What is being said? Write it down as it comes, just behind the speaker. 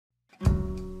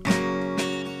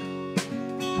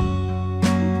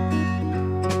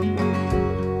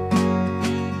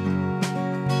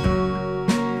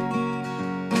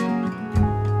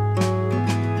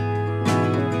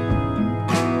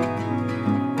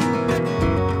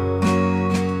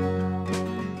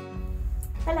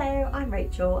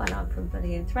Rachel and I'm from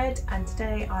Bunny and Thread, and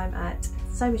today I'm at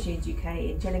Sewing Machines UK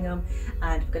in Gillingham,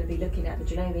 and we're going to be looking at the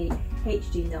Janome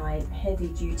HD9 heavy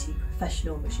duty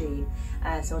professional machine.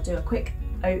 So I'll do a quick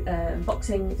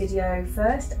unboxing video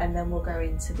first, and then we'll go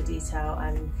into the detail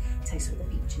and tell you some of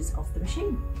the features of the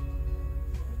machine.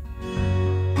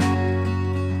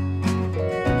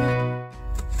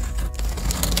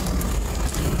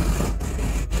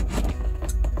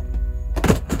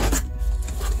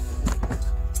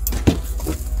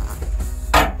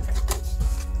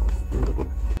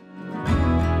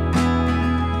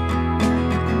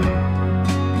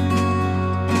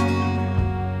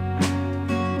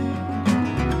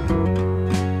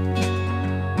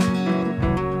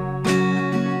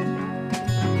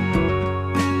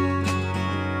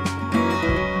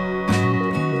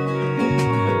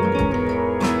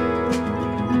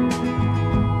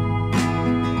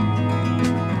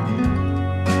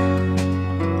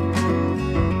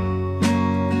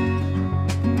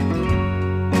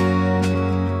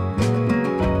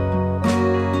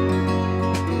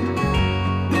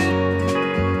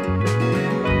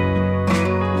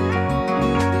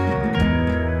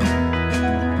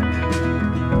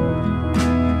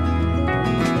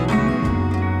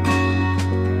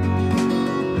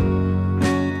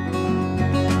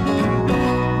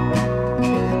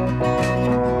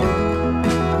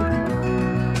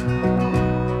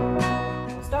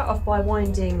 By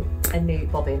winding a new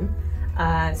bobbin,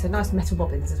 so nice metal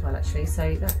bobbins as well actually,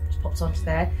 so that just pops onto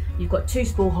there. You've got two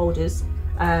spool holders,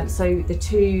 so the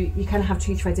two, you can have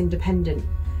two threads independent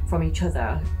from each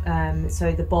other,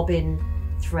 so the bobbin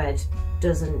thread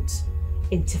doesn't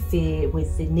interfere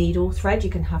with the needle thread. You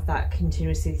can have that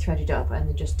continuously threaded up and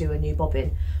then just do a new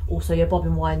bobbin. Also your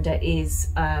bobbin winder is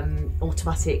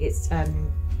automatic, it's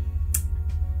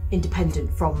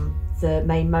independent from the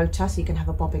main motor, so you can have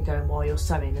a bobbin going while you're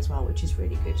sewing as well, which is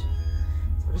really good.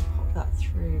 So I'll just pop that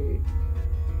through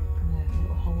a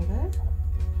little hole there.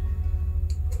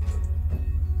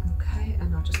 Okay,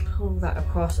 and I'll just pull that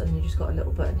across, and you just got a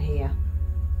little button here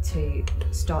to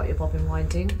start your bobbin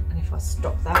winding. And if I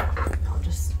stop that, I'll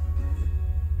just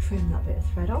trim that bit of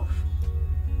thread off.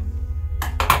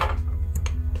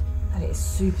 And it is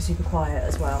super quiet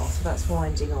as well, so that's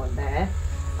winding on there.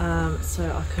 So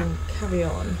I can carry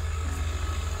on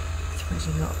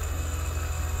threading up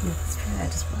with thread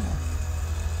as well.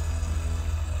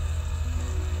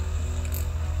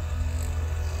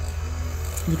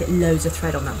 You get loads of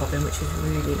thread on that bobbin, which is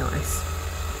really nice.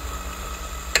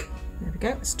 There we go,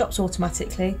 it stops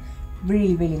automatically.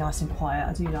 Really nice and quiet,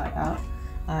 I do like that.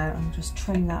 I'll just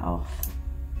trim that off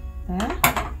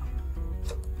there.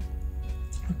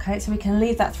 Okay, so we can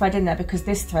leave that thread in there because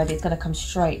this thread is going to come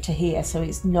straight to here, so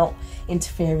it's not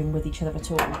interfering with each other at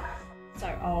all. So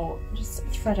I'll just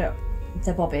thread up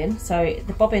the bobbin. So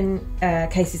the bobbin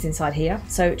case is inside here,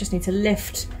 so just need to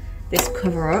lift this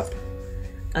cover up,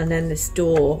 and then this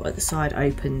door at the side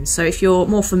opens. So if you're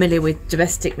more familiar with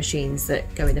domestic machines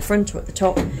that go in the front or at the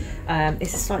top,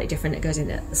 this is slightly different, it goes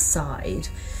in at the side.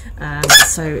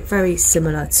 So very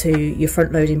similar to your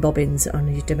front loading bobbins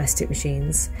on your domestic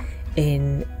machines,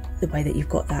 in the way that you've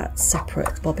got that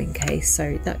separate bobbin case.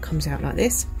 So that comes out like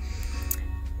this.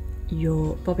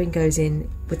 Your bobbin goes in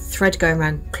with thread going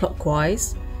around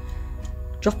clockwise,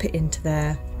 drop it into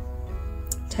there,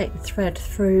 take the thread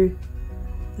through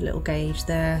the little gauge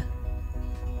there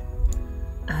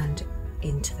and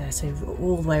into there, so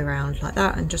all the way around like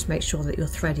that, and just make sure that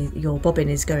your bobbin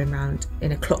is going around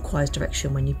in a clockwise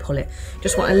direction when you pull it.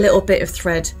 Just want a little bit of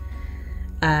thread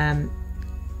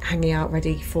hanging out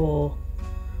ready for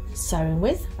sewing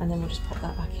with, and then we'll just pop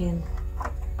that back in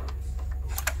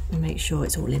and make sure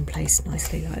it's all in place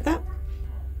nicely like that.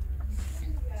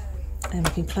 And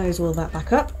we can close all that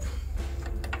back up.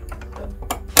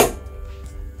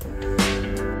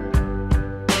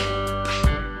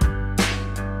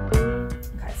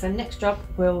 Okay, so next job,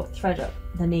 we'll thread up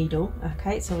the needle.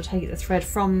 Okay, so we'll take the thread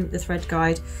from the thread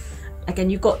guide.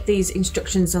 Again, you've got these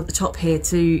instructions at the top here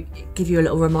to give you a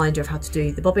little reminder of how to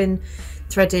do the bobbin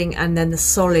threading, and then the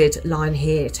solid line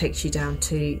here takes you down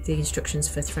to the instructions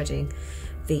for threading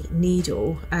the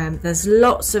needle. There's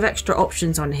lots of extra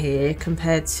options on here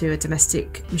compared to a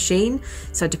domestic machine,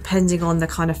 so depending on the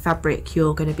kind of fabric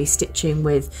you're going to be stitching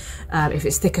with, if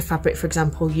it's thicker fabric for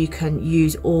example, you can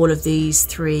use all of these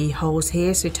three holes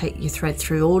here, so take your thread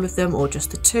through all of them, or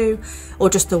just the two, or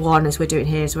just the one as we're doing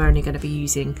here, as we're only going to be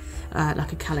using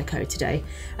like a calico today.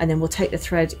 And then we'll take the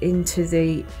thread into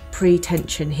the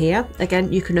pre-tension here.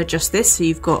 Again, you can adjust this so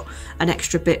you've got an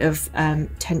extra bit of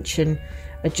tension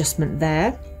adjustment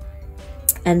there,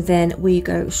 and then we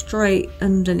go straight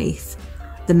underneath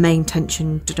the main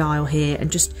tension dial here, and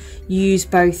just use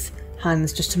both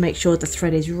hands just to make sure the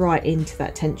thread is right into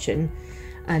that tension.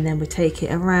 And then we take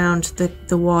it around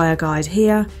the wire guide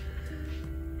here,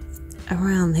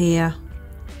 around here,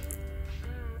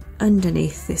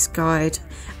 underneath this guide,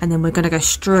 and then we're going to go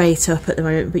straight up at the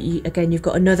moment, but again you've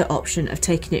got another option of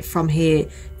taking it from here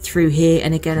through here,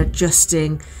 and again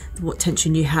adjusting what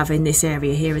tension you have in this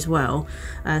area here as well,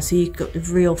 so you've got the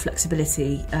real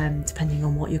flexibility depending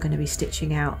on what you're going to be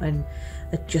stitching out, and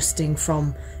adjusting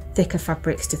from thicker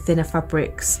fabrics to thinner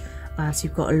fabrics, so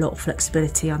you've got a lot of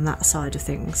flexibility on that side of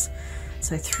things.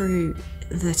 So through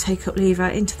the take up lever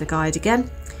into the guide again,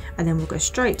 and then we'll go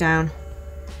straight down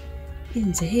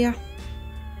into here.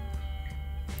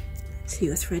 See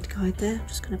your thread guide there. I'm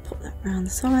just going to pop that around the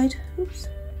side. Oops.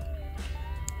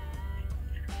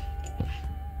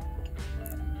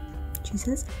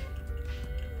 Jesus.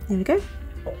 There we go.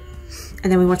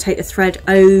 And then we want to take the thread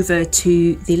over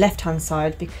to the left hand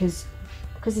side, because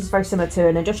it's very similar to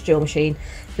an industrial machine.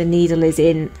 The needle is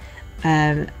in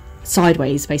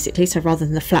sideways basically, so rather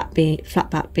than the flat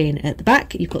back being at the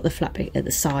back, you've got the flat back at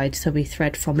the side, so we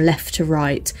thread from left to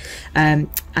right,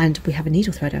 and we have a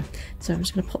needle threader. So I'm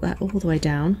just going to pop that all the way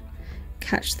down,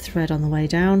 catch the thread on the way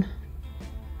down,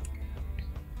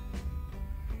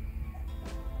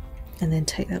 and then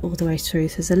take that all the way through.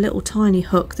 So there's a little tiny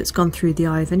hook that's gone through the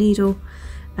eye of the needle,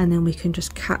 and then we can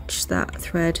just catch that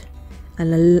thread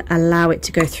and allow it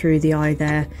to go through the eye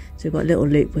there. So we've got a little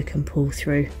loop we can pull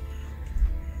through.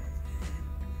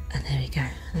 And there we go,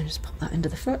 and then just pop that into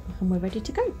the foot and we're ready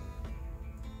to go.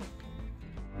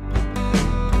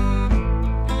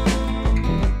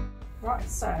 Right,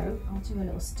 so I'll do a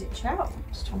little stitch out,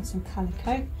 just on some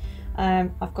calico.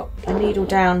 I've got a needle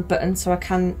down button, so I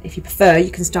can, if you prefer,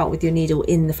 you can start with your needle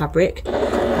in the fabric. So it's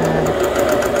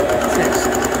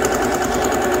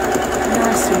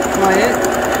nice and quiet.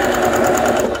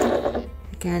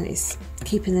 Again, it's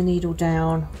keeping the needle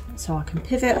down so I can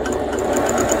pivot.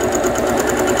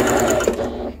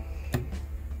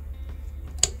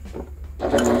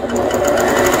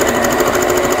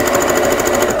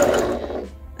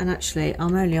 And actually,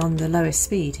 I'm only on the lowest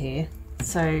speed here,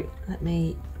 so let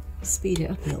me speed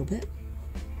it up a little bit.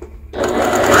 There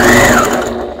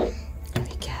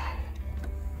we go.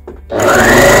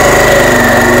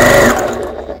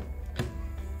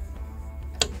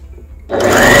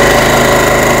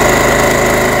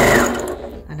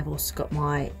 And I've also got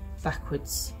my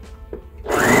backwards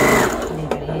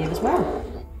lever here as well.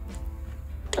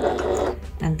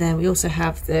 And then we also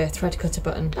have the thread cutter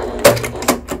button.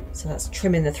 So that's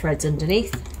trimming the threads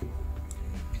underneath.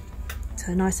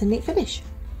 So a nice and neat finish.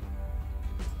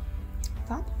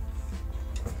 Fab.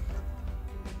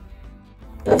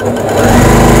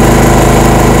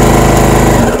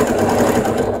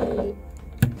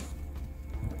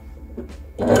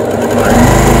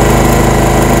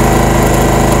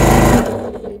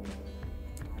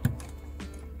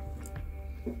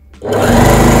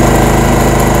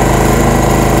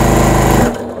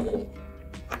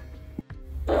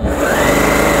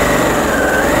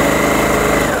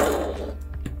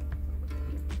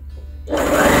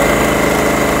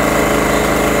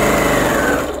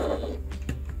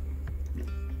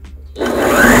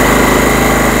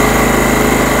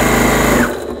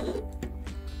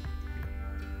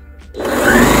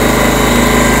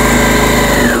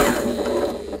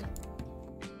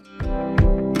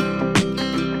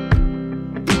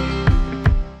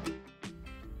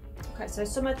 So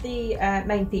some of the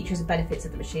main features and benefits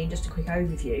of the machine, just a quick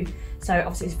overview. So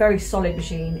obviously it's a very solid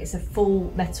machine. It's a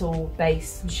full metal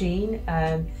base machine.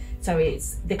 So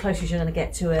it's the closest you're going to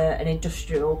get to an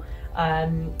industrial.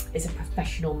 It's a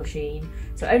professional machine.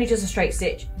 So it only does a straight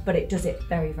stitch, but it does it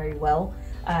very, very well.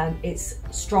 It's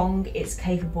strong, it's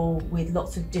capable with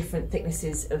lots of different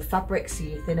thicknesses of fabrics, so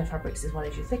your thinner fabrics as well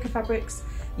as your thicker fabrics.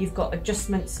 You've got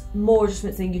adjustments, more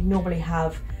adjustments than you'd normally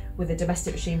have with a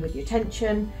domestic machine with your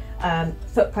tension,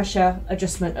 foot pressure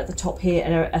adjustment at the top here,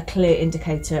 and a clear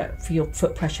indicator for your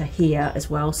foot pressure here as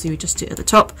well, so you adjust it at the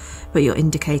top but your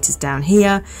indicators down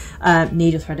here.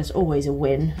 Needle thread is always a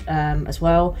win as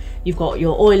well. You've got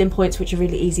your oiling points, which are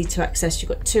really easy to access. You've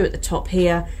got 2 at the top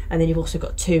here, and then you've also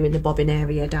got 2 in the bobbin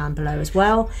area down below as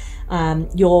well.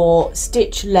 Your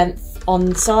stitch length on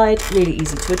the side, really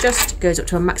easy to adjust. It goes up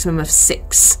to a maximum of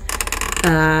 6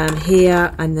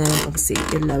 here, and then obviously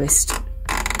your lowest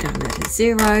down there is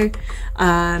 0.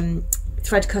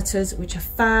 Thread cutters, which are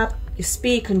fab. Your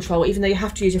speed control, even though you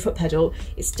have to use your foot pedal,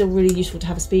 it's still really useful to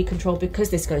have a speed control because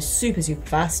this goes super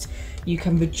fast. You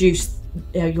can reduce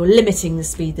you're limiting the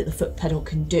speed that the foot pedal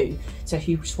can do. So if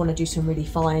you just want to do some really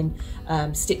fine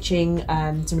stitching,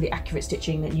 some really accurate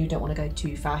stitching, and you don't want to go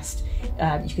too fast,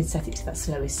 you can set it to that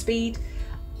slowest speed.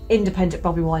 Independent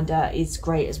bobbin winder is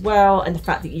great as well, and the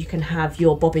fact that you can have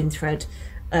your bobbin thread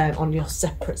on your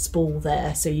separate spool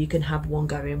there, so you can have one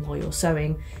going while you're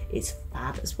sewing, is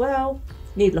fab as well.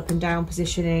 Needle up and down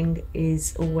positioning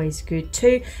is always good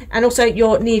too, and also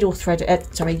your needle thread,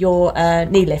 your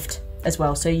knee lift as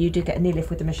well. So you do get a knee lift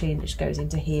with the machine, which goes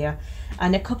into here,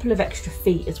 and a couple of extra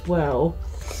feet as well.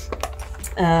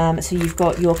 So you've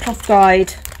got your cloth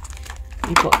guide.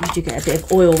 You do get a bit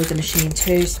of oil with the machine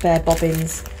too, spare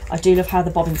bobbins. I do love how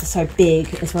the bobbins are so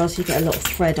big as well, so you get a lot of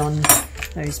thread on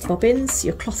those bobbins.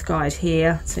 Your cloth guide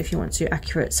here, so if you want to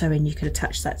accurate sewing, you can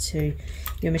attach that to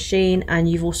your machine. And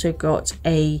you've also got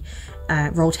a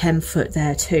rolled hem foot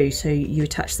there too, so you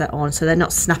attach that on. So they're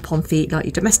not snap-on feet like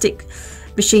your domestic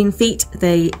machine feet,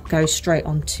 they go straight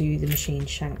onto the machine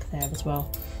shank there as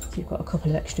well. So you've got a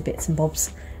couple of extra bits and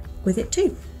bobs with it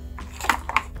too.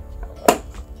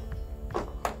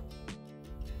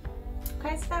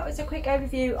 Okay, so that was a quick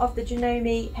overview of the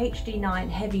Janome HD9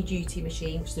 heavy duty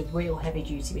machine, which is a real heavy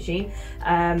duty machine.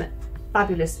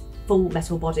 Fabulous full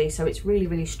metal body, so it's really,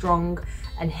 really strong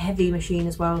and heavy machine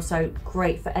as well. So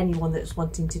great for anyone that's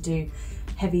wanting to do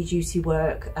heavy duty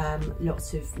work,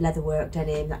 lots of leather work,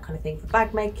 denim, that kind of thing, for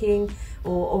bag making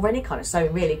or any kind of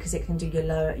sewing really, because it can do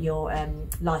your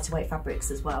lighter weight fabrics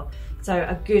as well. So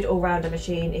a good all-rounder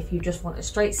machine if you just want a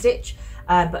straight stitch,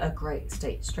 but a great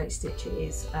straight stitch it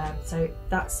is. So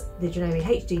that's the Janome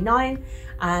HD9,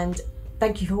 and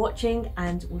thank you for watching,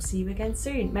 and we'll see you again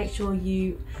soon. Make sure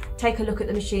you take a look at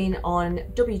the machine on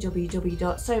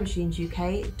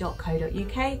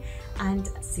www.sewmachinesuk.co.uk, and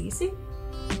see you soon.